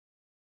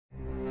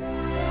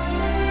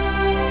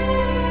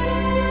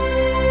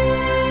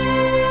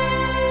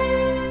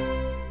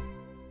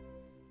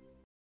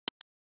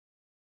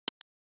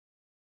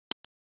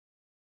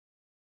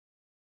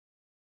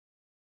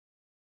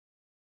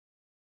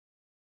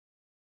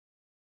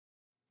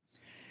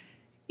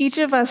Each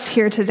of us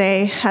here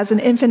today has an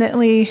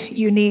infinitely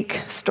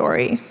unique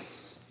story.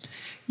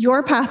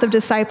 Your path of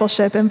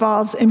discipleship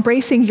involves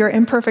embracing your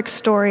imperfect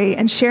story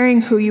and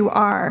sharing who you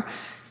are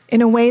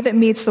in a way that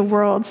meets the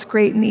world's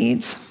great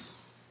needs.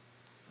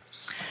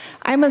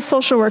 I'm a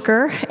social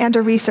worker and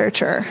a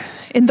researcher.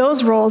 In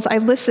those roles, I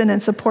listen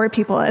and support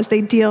people as they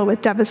deal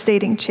with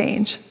devastating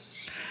change.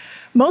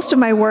 Most of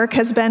my work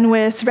has been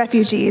with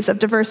refugees of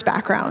diverse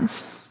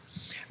backgrounds.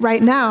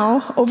 Right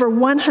now, over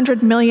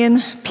 100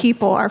 million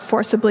people are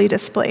forcibly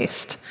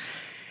displaced.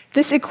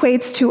 This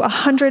equates to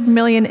 100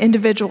 million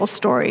individual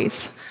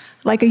stories,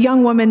 like a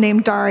young woman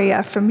named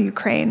Daria from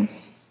Ukraine.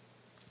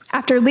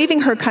 After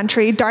leaving her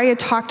country, Daria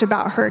talked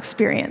about her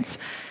experience.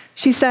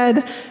 She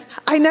said,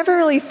 "I never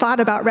really thought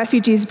about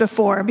refugees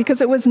before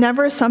because it was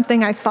never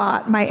something I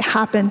thought might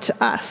happen to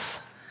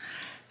us.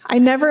 I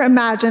never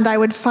imagined I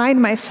would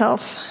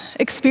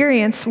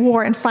experience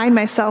war and find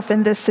myself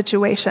in this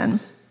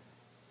situation."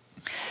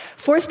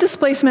 Forced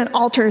displacement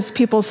alters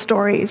people's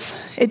stories.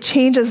 It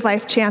changes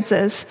life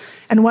chances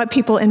and what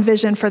people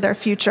envision for their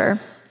future.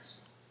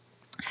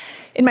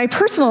 In my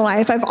personal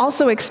life, I've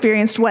also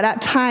experienced what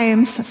at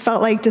times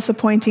felt like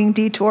disappointing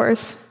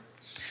detours.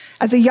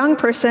 As a young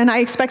person, I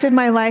expected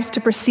my life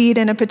to proceed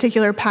in a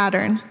particular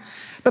pattern.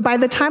 But by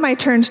the time I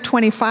turned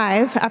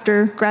 25,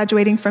 after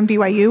graduating from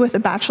BYU with a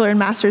bachelor and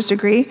master's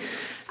degree,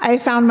 I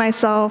found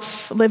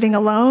myself living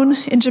alone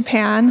in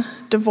Japan,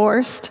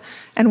 divorced,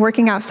 and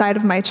working outside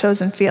of my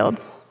chosen field.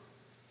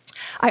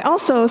 I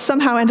also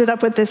somehow ended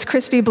up with this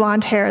crispy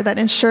blonde hair that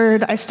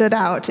ensured I stood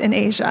out in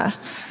Asia.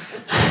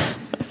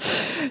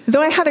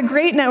 Though I had a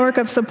great network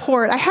of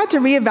support, I had to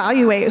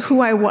reevaluate who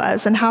I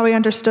was and how I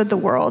understood the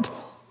world.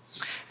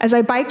 As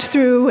I biked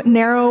through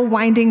narrow,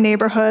 winding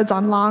neighborhoods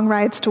on long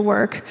rides to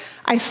work,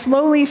 I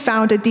slowly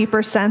found a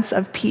deeper sense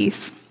of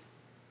peace.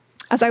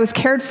 As I was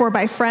cared for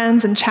by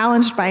friends and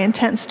challenged by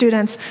intense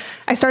students,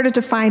 I started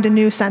to find a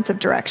new sense of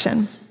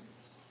direction.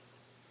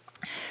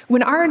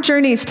 When our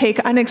journeys take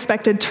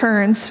unexpected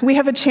turns, we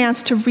have a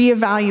chance to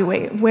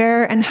reevaluate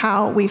where and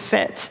how we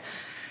fit.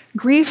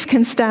 Grief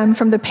can stem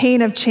from the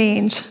pain of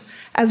change,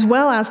 as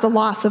well as the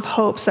loss of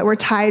hopes that were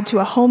tied to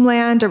a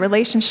homeland, a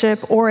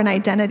relationship, or an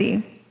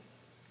identity.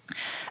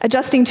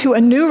 Adjusting to a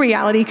new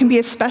reality can be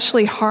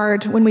especially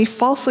hard when we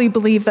falsely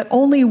believe that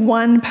only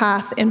one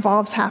path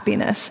involves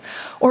happiness,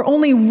 or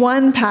only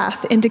one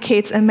path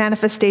indicates a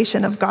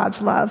manifestation of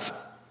God's love.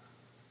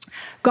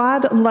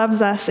 God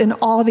loves us in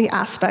all the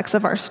aspects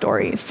of our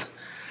stories.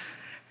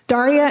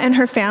 Daria and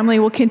her family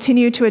will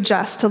continue to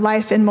adjust to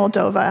life in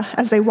Moldova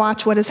as they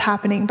watch what is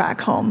happening back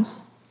home.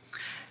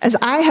 As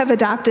I have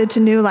adapted to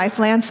new life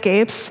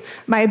landscapes,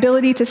 my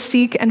ability to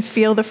seek and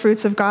feel the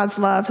fruits of God's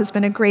love has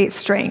been a great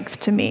strength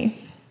to me.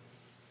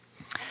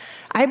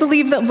 I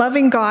believe that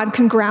loving God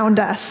can ground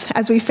us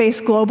as we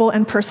face global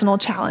and personal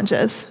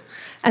challenges.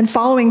 And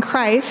following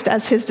Christ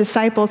as his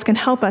disciples can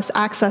help us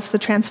access the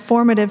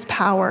transformative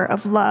power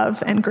of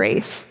love and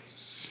grace.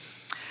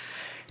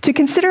 To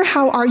consider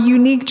how our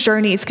unique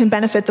journeys can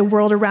benefit the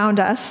world around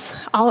us,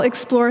 I'll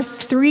explore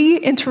 3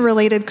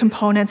 interrelated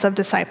components of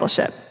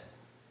discipleship.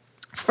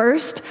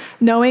 First,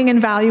 knowing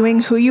and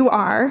valuing who you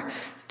are.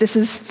 This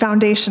is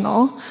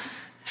foundational.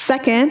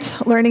 Second,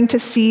 learning to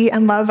see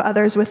and love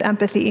others with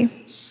empathy.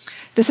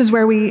 This is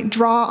where we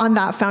draw on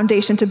that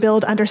foundation to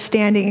build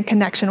understanding and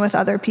connection with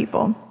other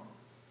people.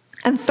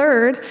 And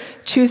third,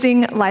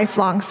 choosing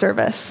lifelong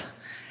service.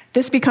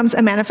 This becomes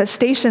a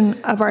manifestation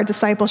of our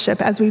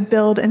discipleship as we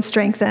build and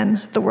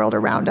strengthen the world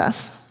around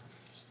us.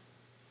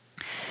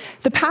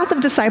 The path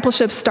of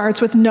discipleship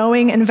starts with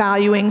knowing and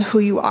valuing who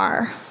you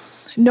are.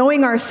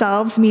 Knowing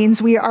ourselves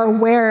means we are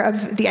aware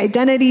of the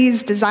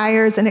identities,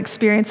 desires, and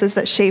experiences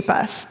that shape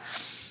us.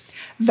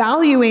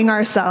 Valuing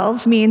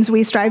ourselves means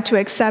we strive to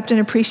accept and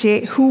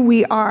appreciate who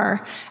we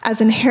are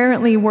as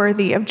inherently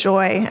worthy of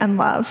joy and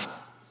love.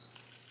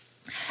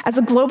 As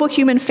a global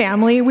human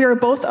family, we are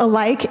both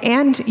alike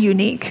and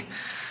unique.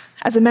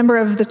 As a member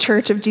of the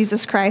Church of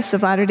Jesus Christ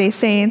of Latter-day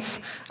Saints,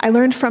 I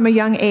learned from a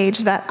young age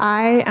that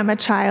I am a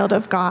child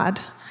of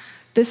God.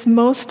 This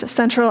most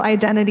central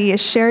identity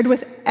is shared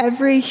with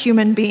every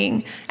human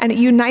being, and it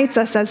unites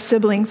us as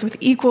siblings with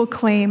equal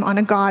claim on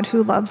a God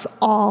who loves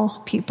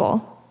all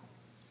people.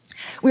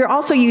 We are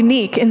also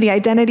unique in the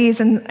identities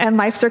and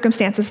life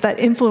circumstances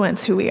that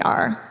influence who we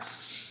are.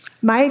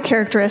 My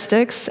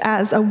characteristics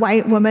as a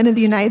white woman in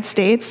the United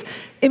States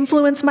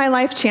influence my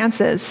life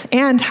chances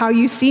and how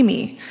you see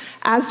me,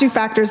 as do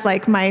factors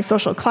like my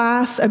social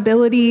class,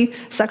 ability,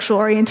 sexual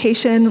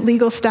orientation,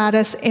 legal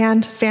status,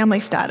 and family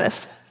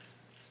status.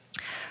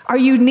 Our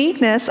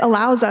uniqueness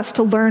allows us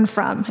to learn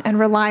from and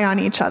rely on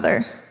each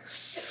other.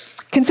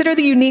 Consider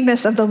the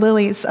uniqueness of the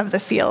lilies of the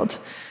field.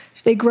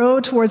 They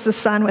grow towards the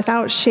sun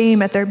without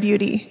shame at their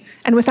beauty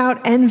and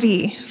without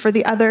envy for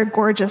the other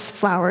gorgeous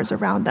flowers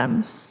around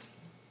them.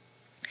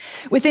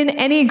 Within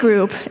any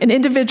group, an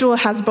individual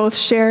has both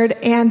shared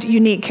and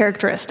unique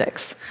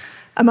characteristics.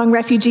 Among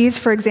refugees,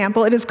 for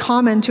example, it is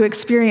common to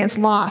experience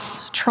loss,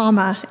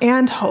 trauma,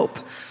 and hope.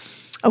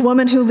 A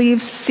woman who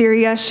leaves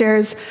Syria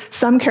shares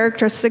some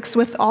characteristics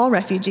with all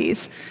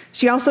refugees.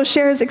 She also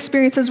shares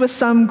experiences with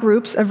some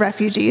groups of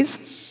refugees,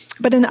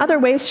 but in other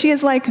ways, she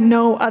is like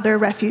no other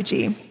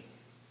refugee.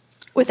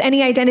 With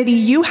any identity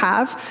you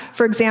have,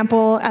 for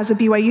example, as a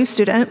BYU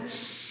student,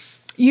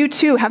 you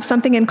too have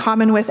something in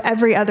common with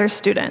every other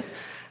student,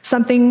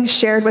 something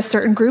shared with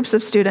certain groups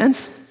of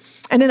students,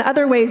 and in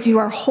other ways, you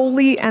are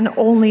wholly and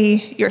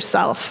only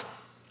yourself.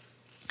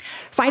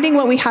 Finding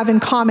what we have in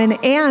common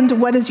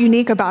and what is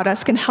unique about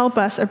us can help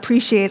us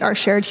appreciate our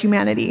shared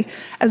humanity,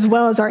 as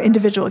well as our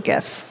individual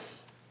gifts.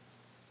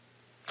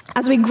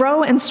 As we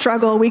grow and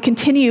struggle, we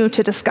continue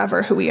to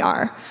discover who we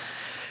are.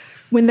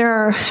 When there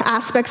are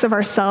aspects of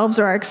ourselves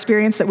or our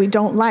experience that we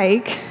don't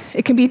like,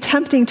 it can be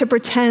tempting to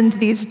pretend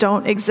these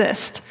don't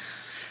exist.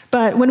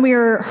 But when we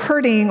are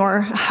hurting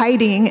or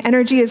hiding,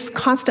 energy is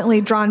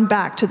constantly drawn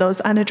back to those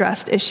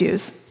unaddressed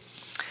issues.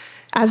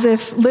 As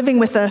if living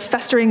with a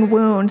festering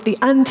wound, the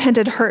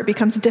untended hurt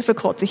becomes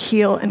difficult to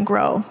heal and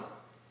grow.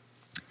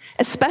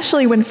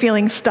 Especially when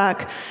feeling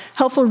stuck,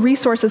 helpful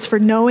resources for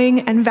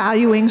knowing and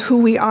valuing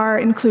who we are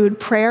include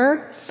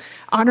prayer,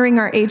 honoring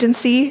our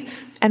agency,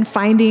 and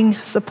finding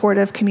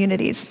supportive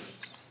communities.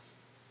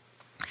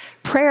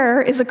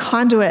 Prayer is a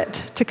conduit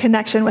to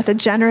connection with a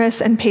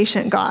generous and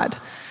patient God.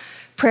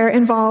 Prayer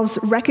involves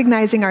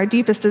recognizing our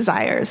deepest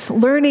desires,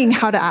 learning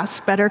how to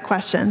ask better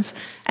questions,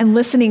 and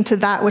listening to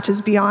that which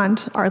is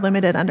beyond our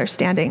limited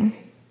understanding.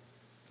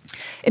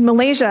 In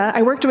Malaysia,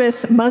 I worked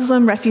with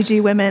Muslim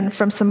refugee women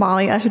from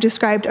Somalia who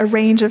described a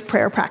range of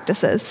prayer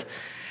practices.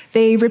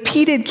 They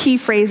repeated key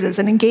phrases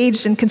and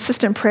engaged in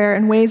consistent prayer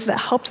in ways that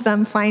helped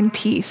them find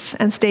peace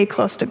and stay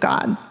close to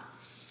God.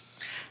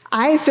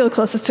 I feel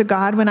closest to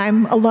God when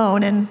I'm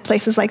alone in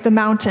places like the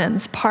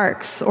mountains,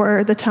 parks,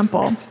 or the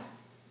temple.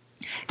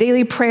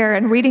 Daily prayer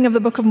and reading of the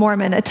Book of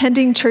Mormon,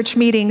 attending church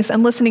meetings,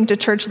 and listening to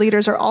church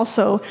leaders are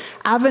also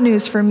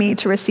avenues for me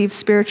to receive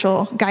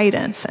spiritual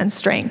guidance and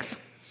strength.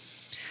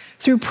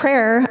 Through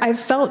prayer, I've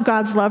felt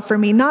God's love for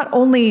me not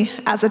only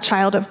as a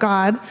child of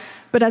God,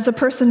 but as a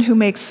person who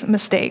makes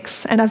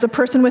mistakes, and as a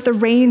person with a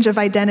range of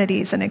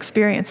identities and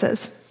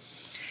experiences.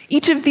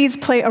 Each of these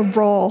play a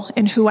role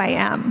in who I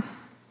am.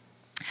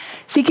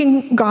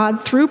 Seeking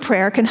God through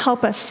prayer can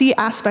help us see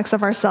aspects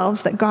of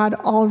ourselves that God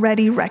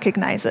already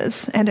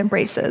recognizes and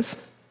embraces.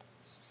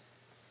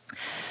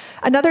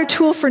 Another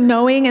tool for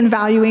knowing and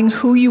valuing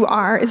who you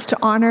are is to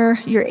honor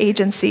your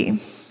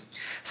agency.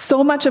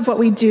 So much of what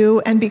we do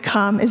and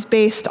become is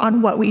based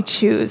on what we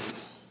choose.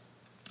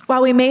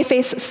 While we may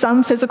face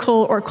some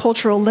physical or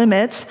cultural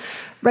limits,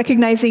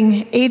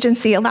 recognizing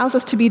agency allows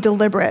us to be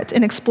deliberate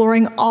in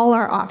exploring all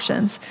our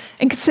options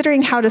and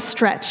considering how to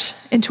stretch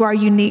into our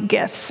unique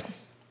gifts.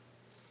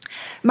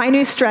 My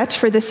new stretch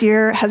for this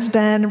year has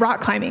been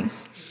rock climbing.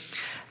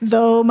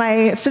 Though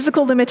my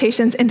physical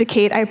limitations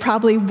indicate I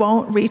probably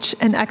won't reach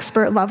an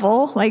expert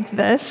level like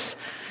this,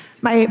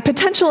 my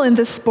potential in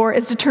this sport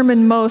is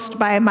determined most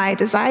by my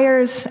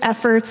desires,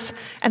 efforts,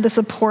 and the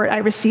support I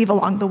receive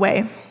along the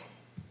way.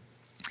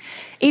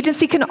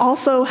 Agency can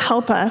also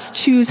help us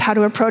choose how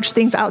to approach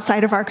things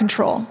outside of our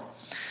control.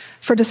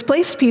 For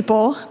displaced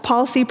people,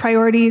 policy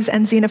priorities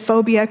and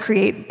xenophobia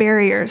create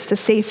barriers to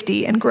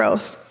safety and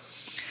growth.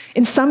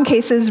 In some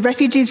cases,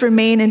 refugees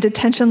remain in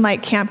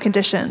detention-like camp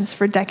conditions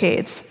for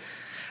decades.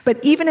 But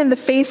even in the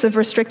face of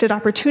restricted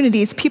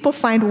opportunities, people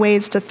find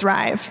ways to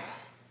thrive.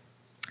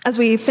 As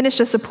we finished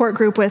a support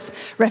group with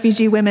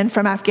refugee women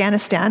from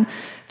Afghanistan,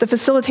 the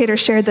facilitator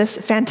shared this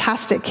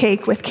fantastic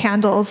cake with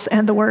candles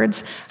and the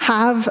words,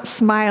 "Have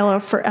smile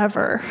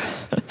forever."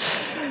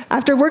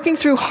 After working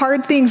through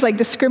hard things like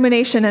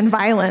discrimination and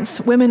violence,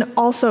 women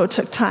also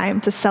took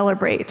time to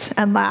celebrate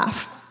and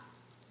laugh.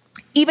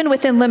 Even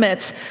within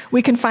limits,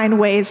 we can find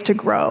ways to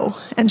grow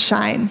and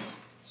shine.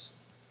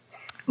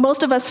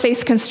 Most of us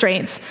face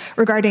constraints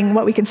regarding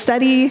what we can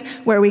study,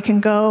 where we can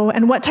go,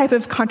 and what type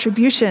of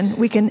contribution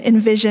we can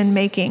envision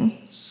making.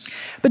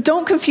 But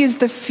don't confuse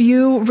the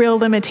few real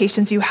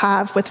limitations you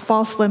have with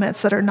false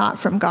limits that are not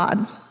from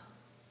God.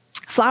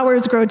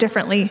 Flowers grow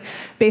differently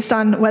based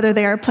on whether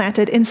they are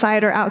planted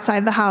inside or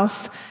outside the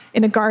house,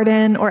 in a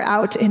garden or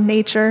out in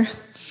nature.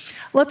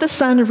 Let the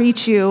sun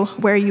reach you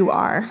where you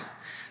are.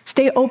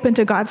 Stay open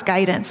to God's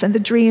guidance and the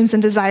dreams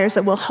and desires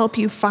that will help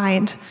you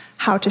find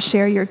how to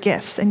share your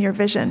gifts and your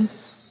vision.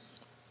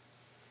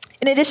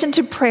 In addition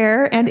to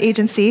prayer and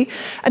agency,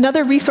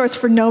 another resource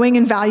for knowing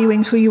and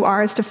valuing who you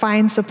are is to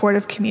find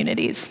supportive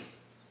communities.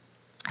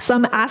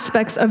 Some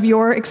aspects of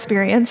your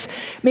experience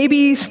may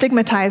be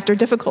stigmatized or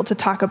difficult to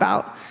talk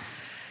about.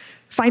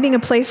 Finding a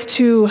place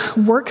to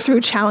work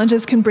through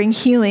challenges can bring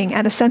healing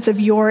and a sense of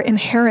your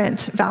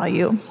inherent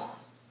value.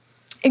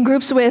 In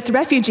groups with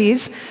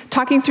refugees,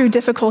 talking through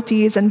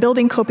difficulties and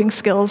building coping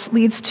skills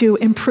leads to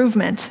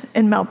improvement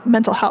in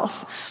mental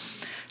health.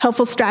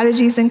 Helpful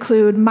strategies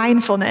include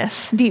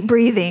mindfulness, deep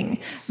breathing,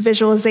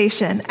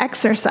 visualization,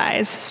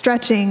 exercise,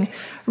 stretching,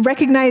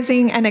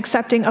 recognizing and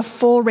accepting a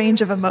full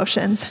range of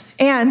emotions,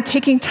 and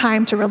taking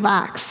time to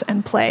relax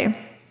and play.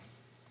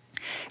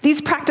 These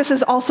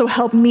practices also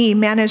help me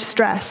manage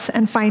stress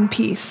and find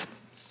peace.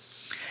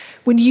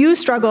 When you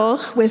struggle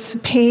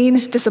with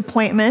pain,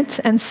 disappointment,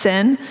 and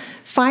sin,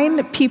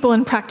 find people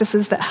and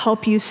practices that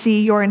help you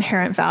see your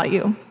inherent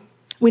value.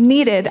 When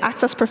needed,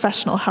 access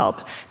professional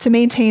help to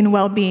maintain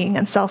well-being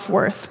and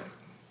self-worth.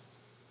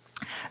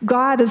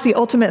 God is the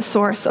ultimate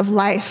source of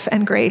life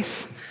and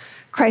grace.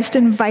 Christ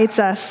invites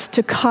us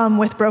to come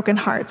with broken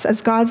hearts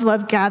as God's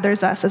love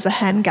gathers us as a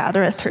hen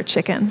gathereth her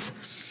chickens.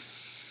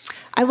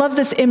 I love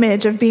this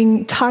image of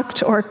being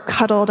tucked or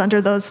cuddled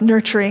under those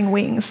nurturing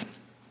wings.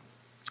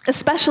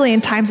 Especially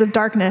in times of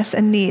darkness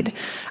and need,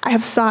 I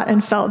have sought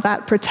and felt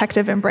that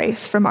protective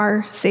embrace from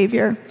our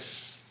Savior.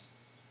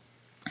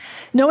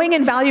 Knowing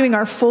and valuing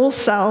our full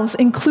selves,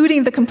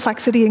 including the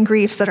complexity and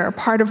griefs that are a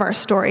part of our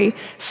story,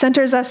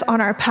 centers us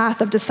on our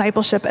path of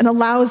discipleship and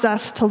allows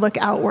us to look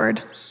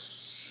outward.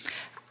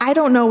 I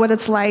don't know what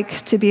it's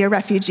like to be a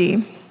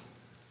refugee.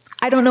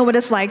 I don't know what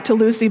it's like to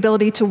lose the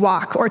ability to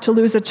walk or to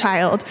lose a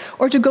child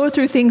or to go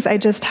through things I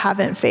just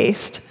haven't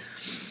faced.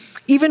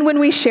 Even when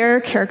we share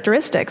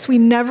characteristics, we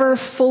never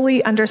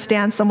fully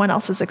understand someone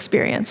else's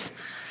experience.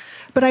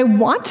 But I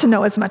want to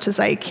know as much as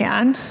I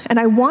can, and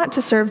I want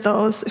to serve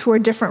those who are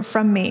different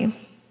from me.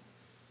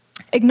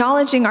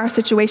 Acknowledging our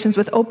situations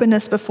with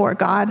openness before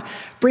God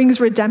brings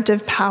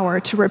redemptive power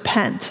to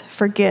repent,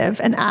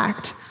 forgive, and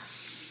act.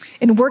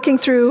 In working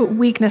through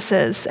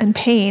weaknesses and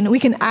pain, we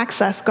can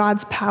access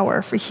God's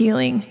power for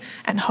healing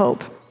and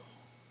hope.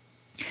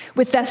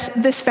 With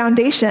this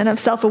foundation of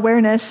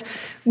self-awareness,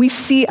 we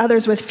see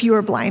others with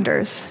fewer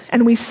blinders,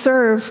 and we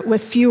serve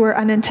with fewer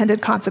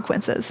unintended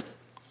consequences.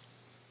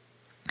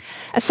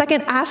 A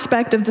second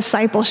aspect of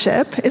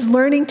discipleship is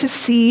learning to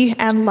see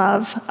and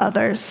love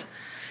others.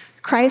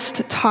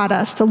 Christ taught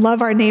us to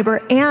love our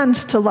neighbor and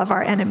to love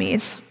our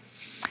enemies.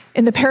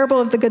 In the parable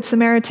of the Good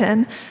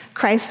Samaritan,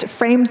 Christ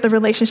framed the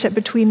relationship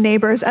between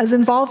neighbors as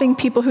involving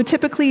people who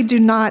typically do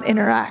not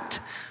interact.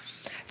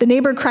 The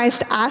neighbor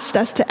Christ asked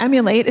us to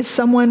emulate is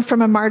someone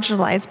from a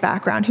marginalized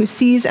background who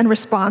sees and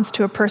responds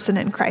to a person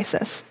in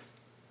crisis.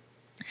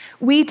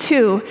 We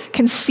too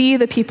can see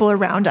the people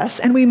around us,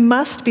 and we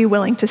must be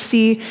willing to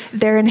see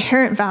their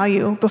inherent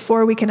value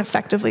before we can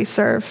effectively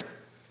serve.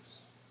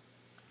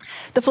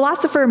 The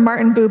philosopher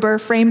Martin Buber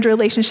framed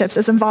relationships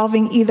as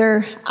involving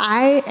either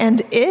I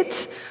and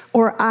it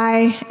or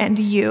I and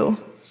you.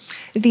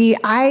 The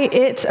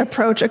I-it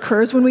approach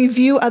occurs when we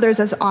view others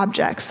as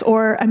objects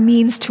or a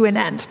means to an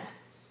end,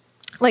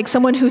 like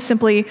someone who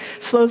simply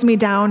slows me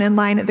down in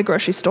line at the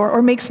grocery store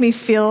or makes me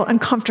feel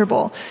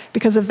uncomfortable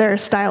because of their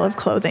style of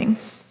clothing.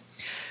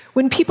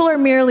 When people are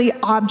merely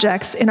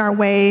objects in our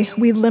way,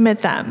 we limit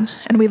them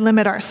and we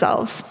limit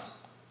ourselves.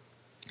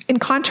 In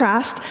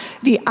contrast,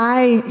 the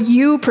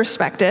I-you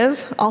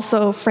perspective,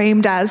 also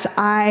framed as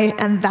I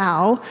and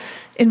thou,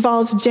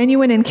 involves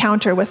genuine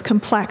encounter with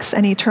complex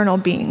and eternal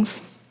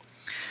beings.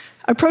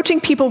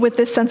 Approaching people with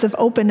this sense of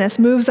openness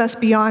moves us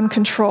beyond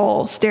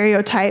control,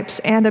 stereotypes,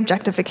 and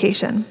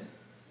objectification.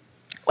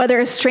 Whether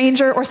a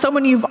stranger or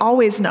someone you've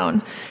always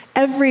known,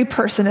 every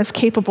person is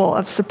capable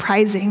of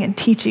surprising and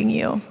teaching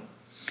you.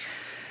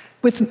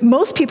 With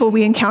most people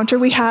we encounter,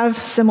 we have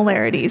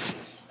similarities.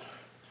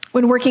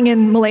 When working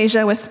in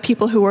Malaysia with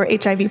people who were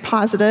HIV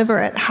positive or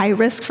at high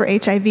risk for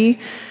HIV,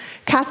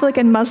 Catholic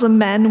and Muslim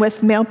men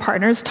with male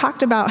partners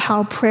talked about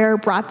how prayer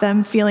brought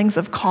them feelings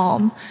of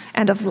calm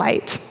and of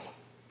light.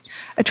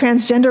 A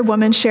transgender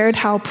woman shared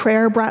how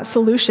prayer brought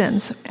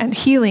solutions and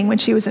healing when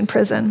she was in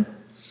prison.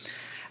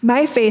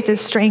 My faith is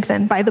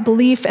strengthened by the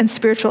belief and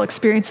spiritual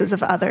experiences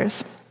of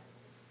others.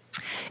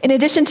 In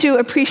addition to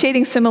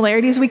appreciating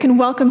similarities, we can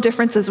welcome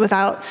differences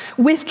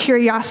with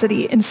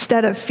curiosity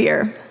instead of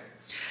fear.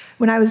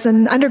 When I was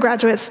an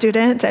undergraduate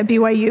student at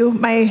BYU,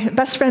 my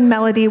best friend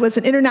Melody was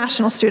an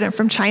international student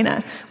from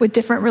China with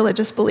different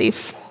religious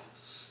beliefs.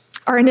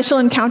 Our initial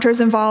encounters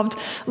involved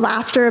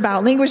laughter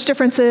about language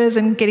differences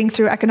and getting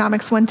through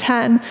Economics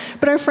 110,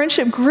 but our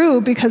friendship grew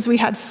because we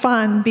had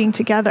fun being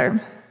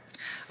together.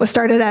 What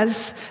started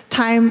as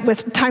time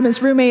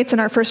as roommates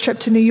and our first trip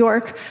to New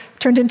York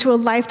turned into a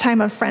lifetime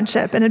of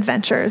friendship and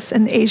adventures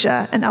in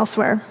Asia and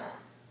elsewhere.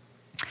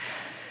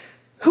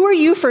 Who are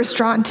you first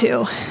drawn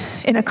to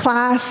in a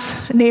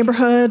class,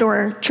 neighborhood,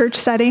 or church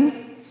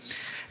setting?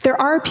 There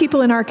are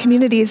people in our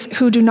communities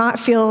who do not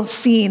feel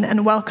seen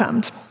and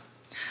welcomed.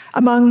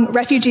 Among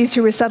refugees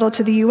who resettled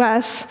to the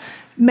U.S.,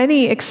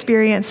 many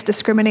experience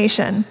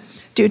discrimination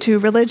due to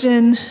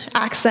religion,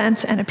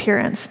 accent, and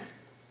appearance.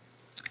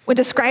 When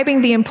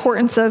describing the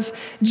importance of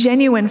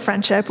genuine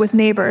friendship with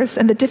neighbors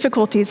and the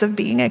difficulties of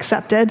being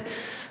accepted,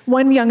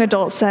 one young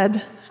adult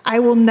said, "I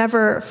will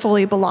never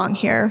fully belong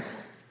here."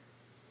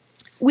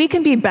 We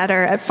can be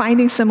better at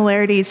finding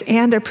similarities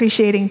and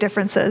appreciating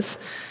differences.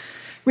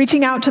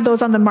 Reaching out to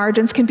those on the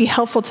margins can be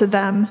helpful to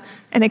them,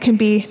 and it can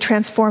be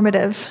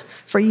transformative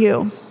for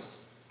you.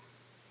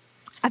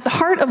 At the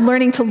heart of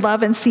learning to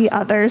love and see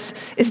others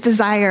is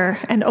desire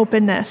and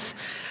openness.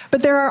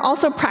 But there are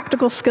also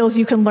practical skills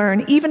you can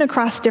learn, even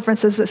across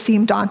differences that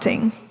seem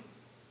daunting.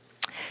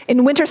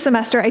 In winter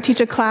semester, I teach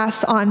a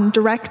class on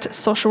direct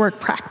social work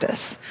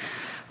practice.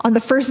 On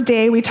the first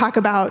day, we talk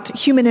about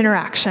human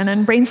interaction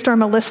and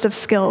brainstorm a list of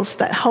skills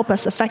that help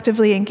us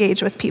effectively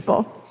engage with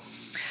people.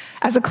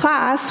 As a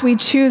class, we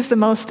choose the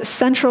most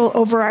central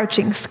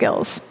overarching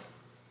skills.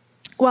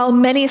 While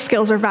many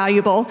skills are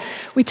valuable,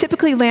 we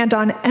typically land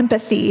on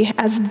empathy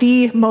as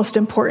the most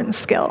important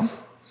skill.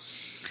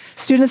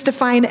 Students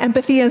define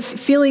empathy as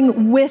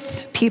feeling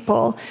with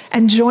people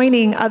and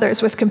joining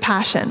others with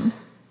compassion.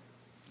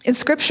 In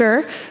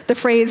Scripture, the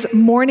phrase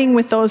mourning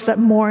with those that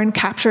mourn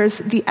captures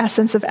the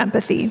essence of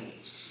empathy.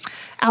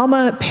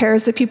 Alma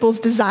pairs the people's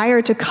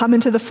desire to come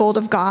into the fold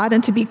of God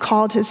and to be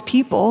called his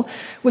people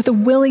with a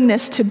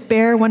willingness to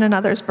bear one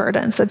another's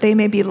burdens, that they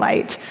may be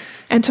light,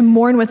 and to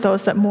mourn with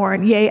those that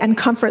mourn, yea, and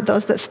comfort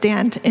those that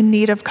stand in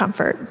need of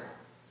comfort.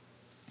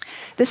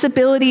 This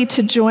ability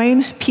to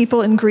join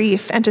people in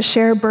grief and to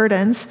share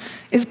burdens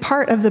is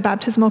part of the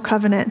baptismal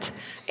covenant,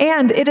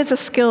 and it is a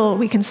skill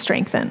we can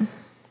strengthen.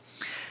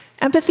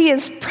 Empathy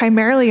is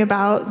primarily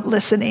about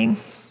listening.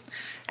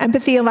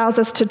 Empathy allows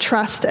us to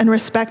trust and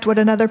respect what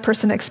another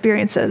person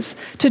experiences,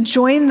 to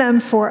join them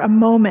for a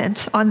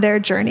moment on their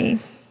journey.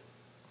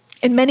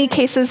 In many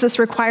cases, this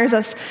requires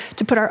us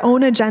to put our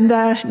own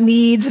agenda,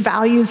 needs,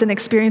 values, and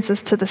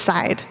experiences to the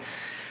side.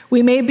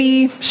 We may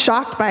be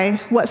shocked by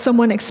what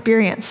someone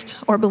experienced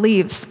or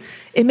believes.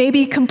 It may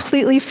be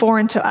completely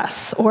foreign to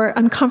us or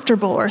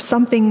uncomfortable or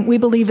something we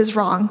believe is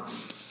wrong.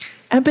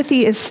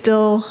 Empathy is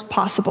still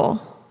possible.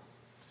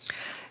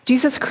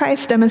 Jesus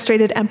Christ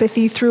demonstrated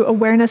empathy through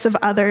awareness of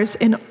others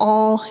in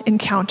all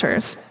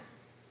encounters.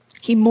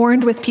 He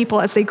mourned with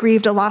people as they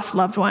grieved a lost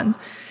loved one.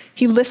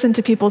 He listened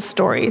to people's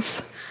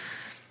stories.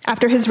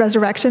 After his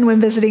resurrection, when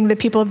visiting the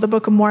people of the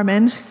Book of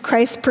Mormon,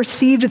 Christ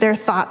perceived their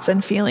thoughts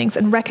and feelings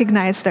and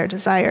recognized their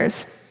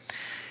desires.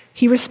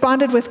 He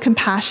responded with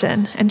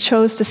compassion and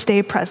chose to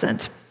stay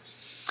present.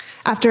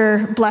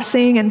 After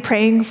blessing and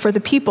praying for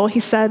the people, he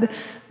said,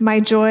 "My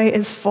joy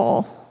is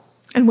full."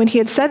 And when he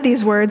had said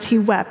these words, he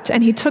wept,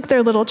 and he took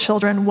their little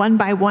children one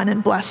by one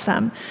and blessed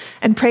them,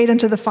 and prayed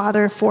unto the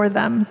Father for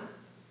them.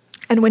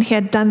 And when he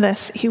had done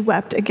this, he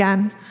wept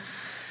again.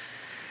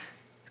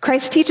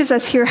 Christ teaches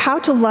us here how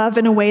to love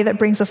in a way that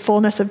brings a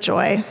fullness of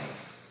joy.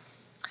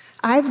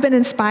 I've been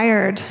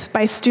inspired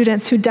by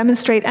students who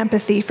demonstrate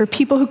empathy for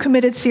people who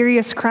committed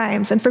serious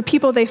crimes and for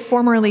people they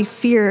formerly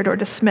feared or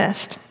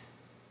dismissed.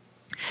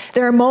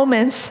 There are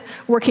moments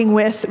working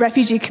with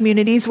refugee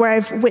communities where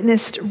I've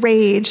witnessed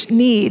rage,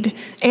 need,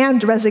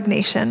 and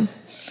resignation.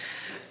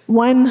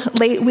 One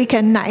late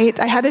weekend night,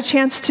 I had a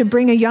chance to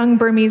bring a young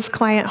Burmese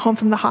client home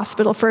from the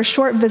hospital for a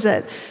short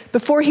visit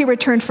before he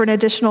returned for an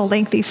additional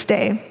lengthy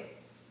stay.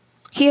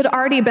 He had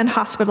already been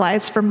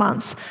hospitalized for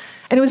months,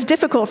 and it was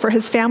difficult for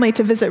his family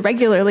to visit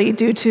regularly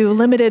due to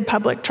limited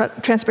public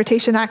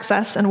transportation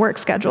access and work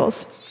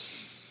schedules.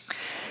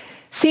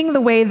 Seeing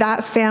the way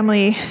that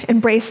family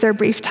embraced their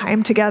brief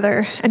time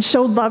together and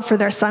showed love for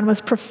their son was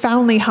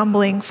profoundly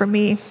humbling for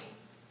me.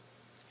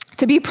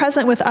 To be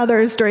present with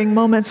others during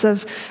moments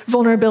of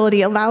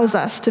vulnerability allows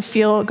us to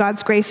feel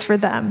God's grace for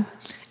them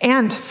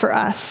and for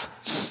us.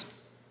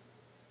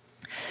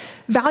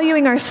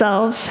 Valuing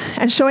ourselves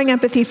and showing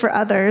empathy for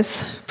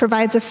others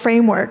provides a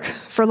framework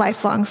for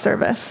lifelong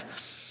service.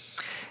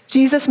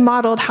 Jesus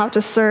modeled how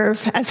to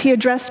serve as he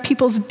addressed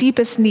people's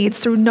deepest needs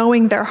through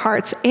knowing their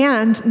hearts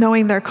and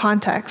knowing their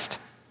context.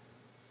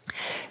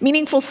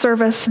 Meaningful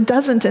service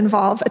doesn't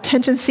involve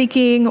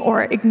attention-seeking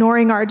or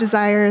ignoring our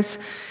desires.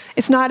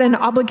 It's not an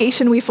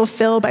obligation we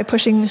fulfill by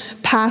pushing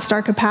past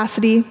our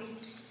capacity.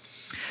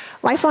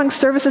 Lifelong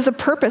service is a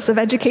purpose of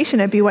education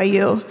at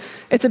BYU.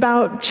 It's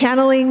about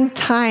channeling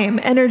time,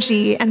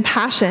 energy, and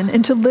passion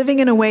into living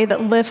in a way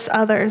that lifts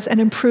others and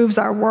improves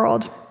our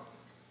world.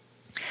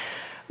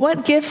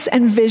 What gifts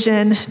and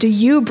vision do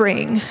you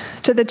bring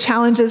to the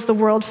challenges the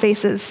world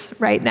faces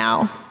right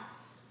now?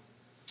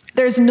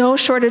 There's no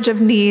shortage of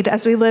need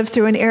as we live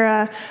through an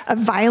era of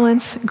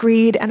violence,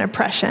 greed, and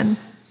oppression.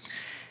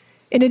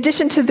 In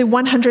addition to the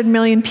 100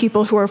 million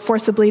people who are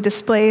forcibly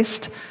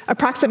displaced,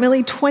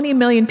 approximately 20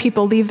 million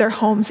people leave their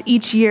homes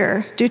each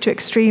year due to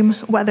extreme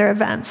weather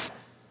events.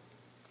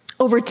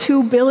 Over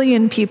 2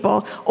 billion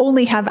people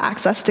only have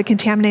access to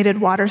contaminated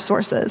water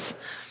sources.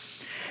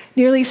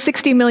 Nearly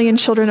 60 million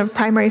children of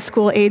primary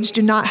school age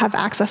do not have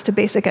access to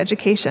basic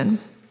education.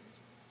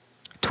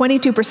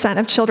 22%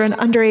 of children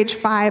under age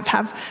 5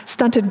 have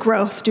stunted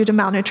growth due to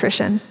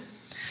malnutrition.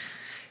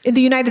 In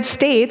the United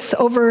States,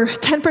 over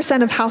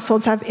 10% of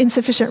households have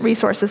insufficient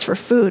resources for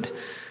food.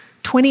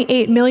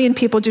 28 million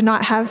people do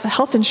not have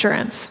health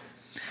insurance.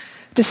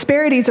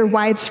 Disparities are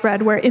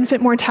widespread, where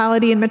infant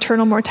mortality and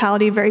maternal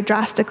mortality vary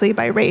drastically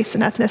by race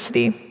and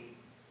ethnicity.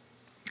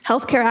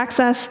 Healthcare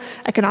access,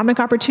 economic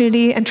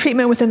opportunity, and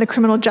treatment within the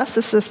criminal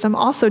justice system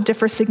also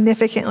differ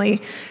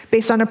significantly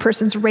based on a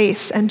person's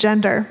race and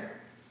gender.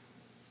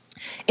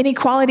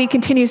 Inequality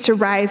continues to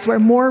rise where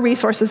more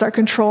resources are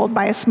controlled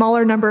by a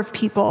smaller number of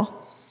people.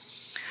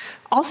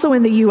 Also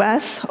in the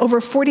US,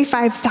 over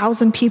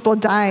 45,000 people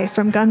die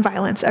from gun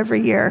violence every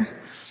year.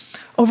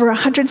 Over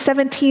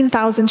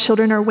 117,000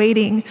 children are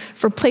waiting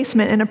for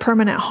placement in a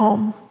permanent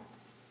home.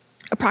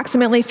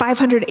 Approximately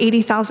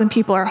 580,000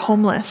 people are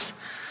homeless.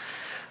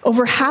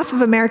 Over half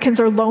of Americans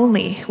are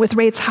lonely, with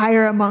rates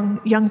higher among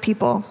young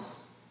people.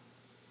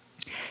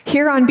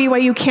 Here on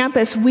BYU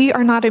campus, we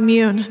are not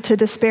immune to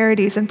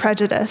disparities and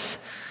prejudice.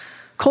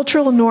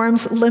 Cultural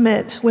norms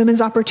limit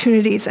women's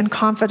opportunities and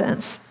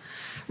confidence.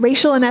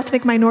 Racial and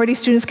ethnic minority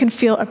students can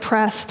feel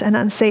oppressed and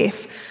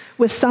unsafe,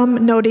 with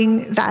some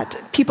noting that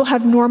people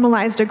have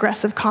normalized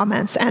aggressive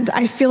comments, and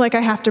I feel like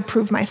I have to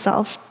prove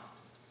myself.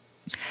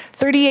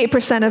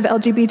 38% of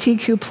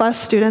LGBTQ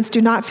plus students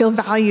do not feel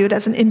valued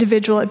as an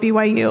individual at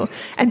BYU,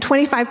 and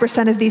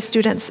 25% of these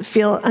students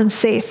feel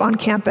unsafe on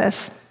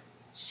campus.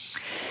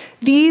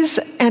 These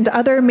and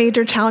other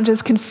major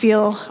challenges can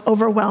feel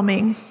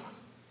overwhelming,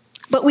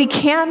 but we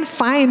can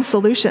find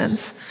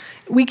solutions.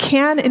 We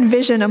can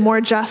envision a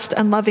more just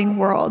and loving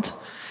world.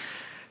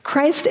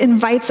 Christ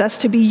invites us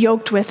to be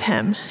yoked with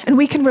him, and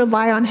we can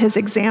rely on his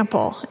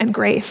example and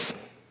grace.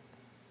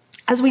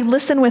 As we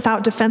listen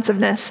without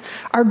defensiveness,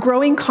 our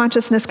growing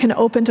consciousness can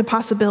open to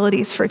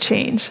possibilities for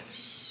change.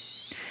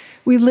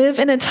 We live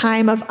in a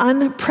time of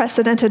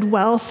unprecedented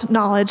wealth,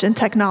 knowledge, and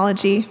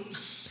technology.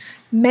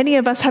 Many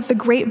of us have the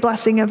great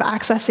blessing of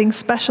accessing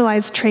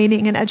specialized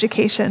training and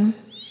education.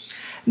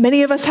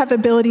 Many of us have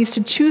abilities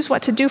to choose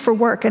what to do for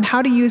work and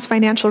how to use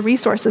financial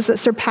resources that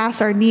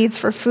surpass our needs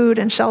for food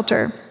and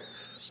shelter.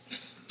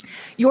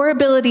 Your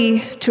ability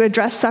to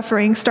address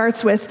suffering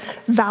starts with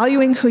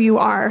valuing who you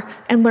are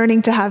and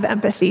learning to have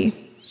empathy.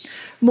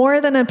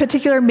 More than a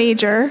particular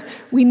major,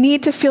 we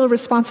need to feel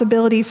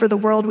responsibility for the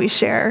world we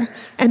share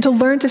and to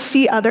learn to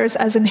see others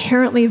as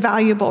inherently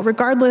valuable,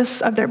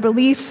 regardless of their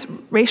beliefs,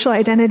 racial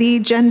identity,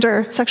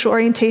 gender, sexual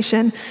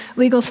orientation,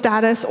 legal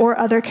status, or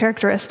other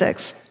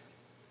characteristics.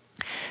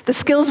 The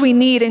skills we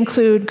need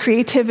include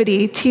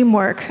creativity,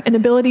 teamwork, an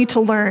ability to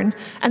learn,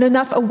 and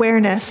enough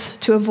awareness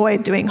to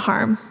avoid doing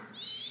harm.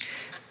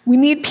 We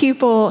need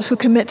people who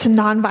commit to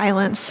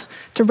nonviolence,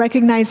 to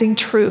recognizing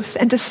truth,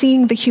 and to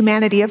seeing the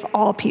humanity of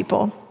all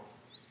people.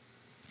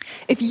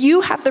 If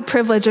you have the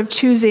privilege of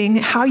choosing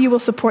how you will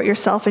support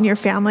yourself and your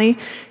family,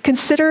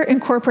 consider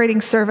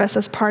incorporating service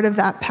as part of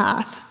that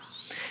path.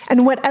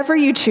 And whatever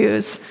you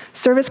choose,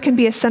 service can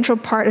be a central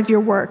part of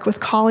your work with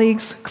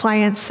colleagues,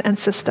 clients, and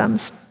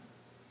systems.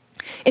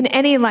 In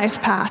any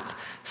life path,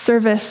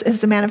 service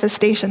is the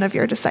manifestation of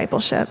your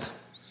discipleship.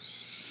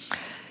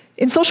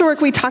 In social work,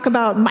 we talk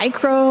about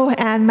micro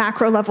and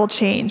macro level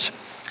change.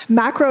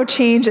 Macro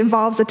change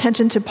involves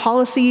attention to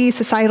policy,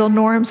 societal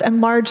norms,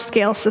 and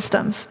large-scale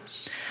systems.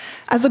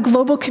 As a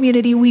global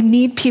community, we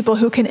need people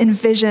who can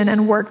envision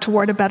and work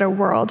toward a better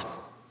world.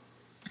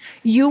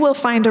 You will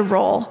find a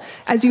role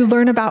as you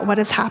learn about what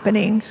is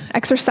happening,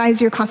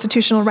 exercise your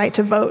constitutional right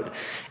to vote,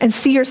 and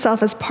see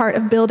yourself as part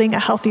of building a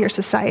healthier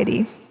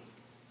society.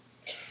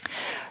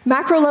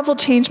 Macro-level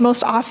change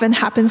most often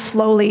happens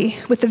slowly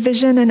with the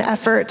vision and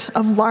effort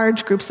of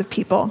large groups of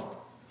people.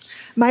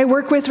 My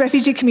work with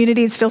refugee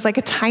communities feels like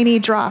a tiny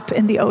drop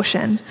in the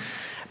ocean,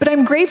 but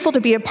I'm grateful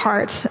to be a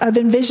part of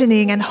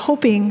envisioning and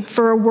hoping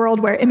for a world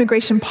where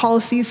immigration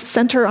policies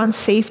center on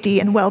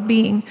safety and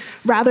well-being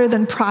rather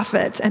than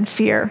profit and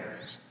fear.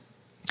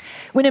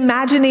 When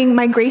imagining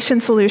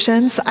migration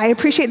solutions, I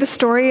appreciate the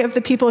story of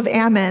the people of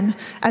Ammon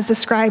as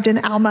described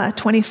in Alma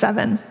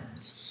 27.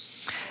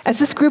 As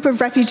this group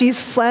of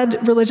refugees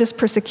fled religious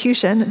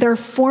persecution, their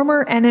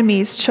former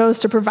enemies chose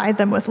to provide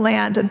them with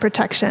land and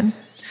protection.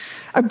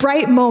 A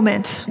bright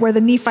moment where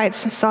the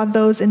Nephites saw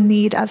those in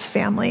need as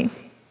family.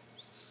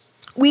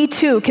 We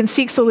too can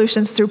seek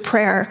solutions through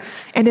prayer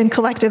and in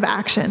collective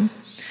action.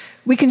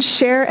 We can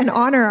share and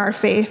honor our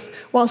faith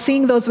while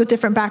seeing those with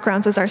different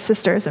backgrounds as our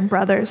sisters and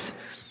brothers.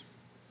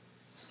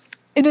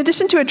 In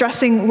addition to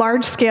addressing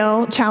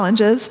large-scale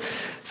challenges,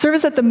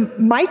 service at the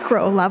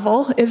micro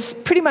level is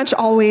pretty much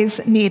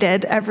always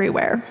needed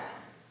everywhere.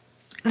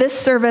 This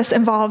service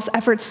involves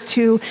efforts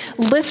to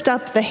lift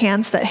up the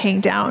hands that hang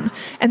down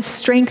and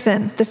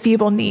strengthen the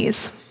feeble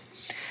knees.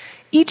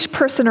 Each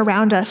person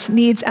around us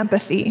needs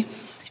empathy,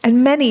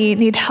 and many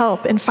need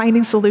help in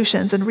finding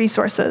solutions and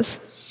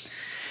resources.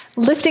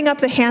 Lifting up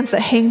the hands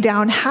that hang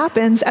down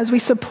happens as we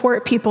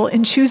support people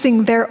in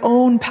choosing their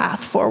own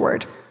path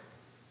forward.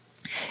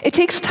 It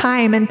takes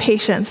time and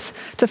patience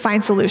to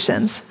find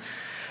solutions.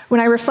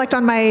 When I reflect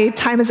on my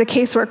time as a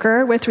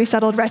caseworker with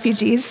resettled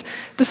refugees,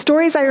 the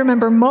stories I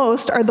remember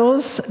most are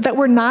those that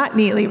were not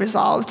neatly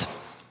resolved.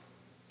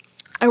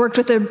 I worked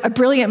with a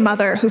brilliant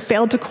mother who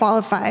failed to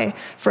qualify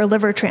for a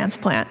liver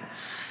transplant.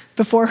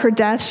 Before her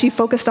death, she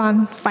focused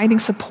on finding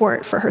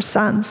support for her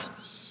sons.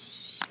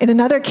 In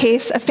another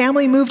case, a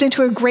family moved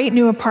into a great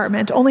new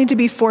apartment only to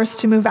be forced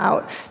to move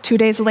out 2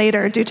 days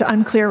later due to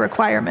unclear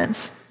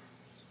requirements.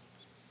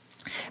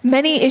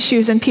 Many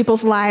issues in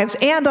people's lives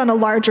and on a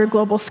larger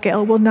global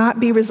scale will not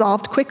be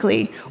resolved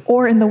quickly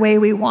or in the way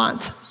we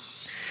want.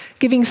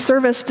 Giving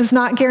service does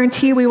not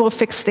guarantee we will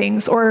fix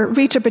things or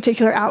reach a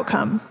particular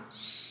outcome.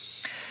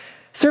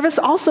 Service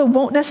also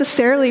won't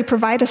necessarily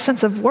provide a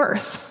sense of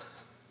worth.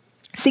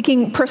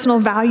 Seeking personal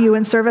value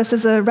in service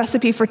is a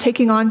recipe for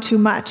taking on too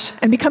much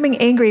and becoming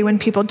angry when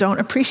people don't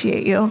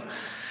appreciate you.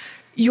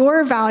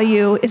 Your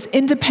value is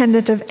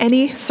independent of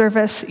any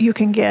service you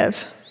can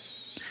give.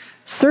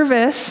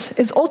 Service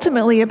is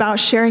ultimately about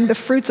sharing the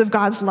fruits of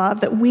God's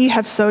love that we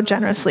have so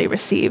generously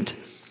received.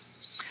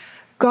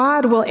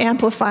 God will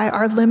amplify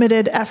our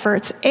limited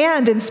efforts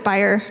and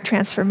inspire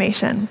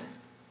transformation.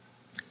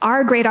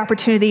 Our great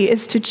opportunity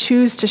is to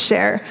choose to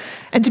share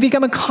and to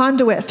become a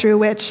conduit through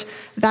which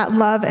that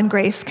love and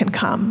grace can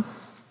come.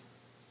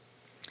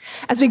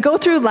 As we go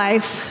through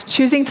life,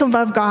 choosing to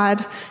love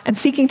God and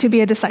seeking to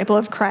be a disciple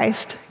of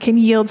Christ can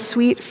yield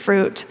sweet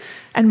fruit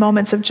and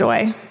moments of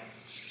joy.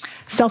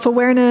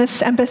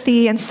 Self-awareness,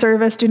 empathy, and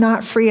service do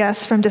not free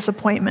us from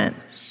disappointment.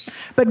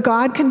 But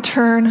God can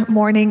turn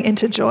mourning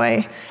into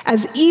joy,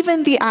 as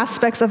even the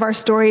aspects of our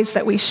stories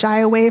that we shy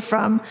away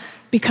from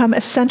become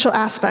essential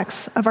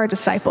aspects of our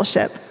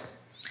discipleship.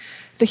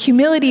 The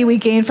humility we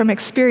gain from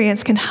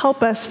experience can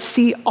help us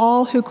see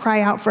all who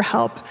cry out for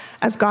help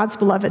as God's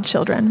beloved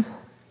children.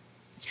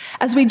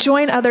 As we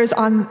join others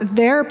on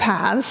their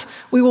paths,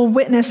 we will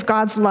witness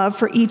God's love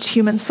for each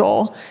human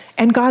soul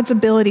and God's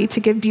ability to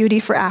give beauty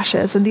for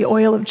ashes and the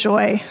oil of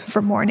joy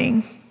for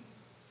mourning.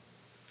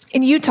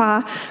 In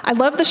Utah, I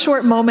love the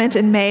short moment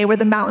in May where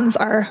the mountains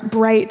are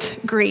bright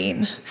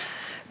green.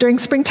 During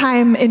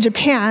springtime in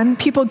Japan,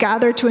 people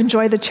gather to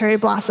enjoy the cherry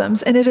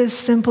blossoms, and it is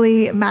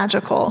simply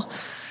magical.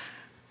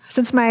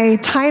 Since my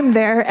time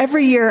there,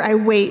 every year I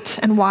wait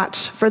and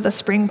watch for the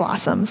spring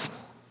blossoms.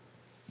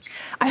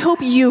 I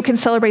hope you can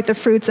celebrate the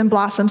fruits and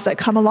blossoms that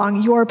come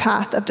along your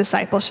path of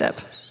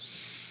discipleship.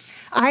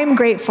 I'm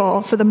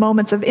grateful for the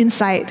moments of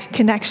insight,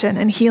 connection,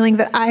 and healing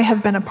that I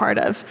have been a part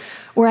of,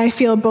 where I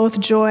feel both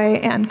joy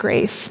and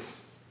grace.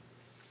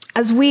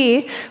 As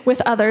we,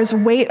 with others,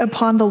 wait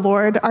upon the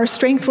Lord, our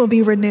strength will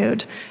be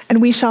renewed,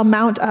 and we shall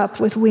mount up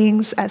with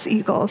wings as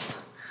eagles.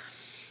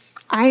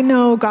 I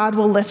know God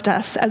will lift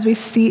us as we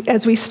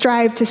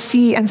strive to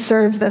see and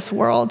serve this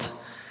world.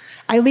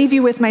 I leave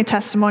you with my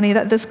testimony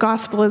that this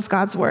gospel is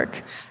God's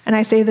work, and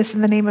I say this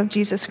in the name of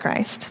Jesus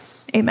Christ.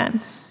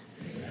 Amen.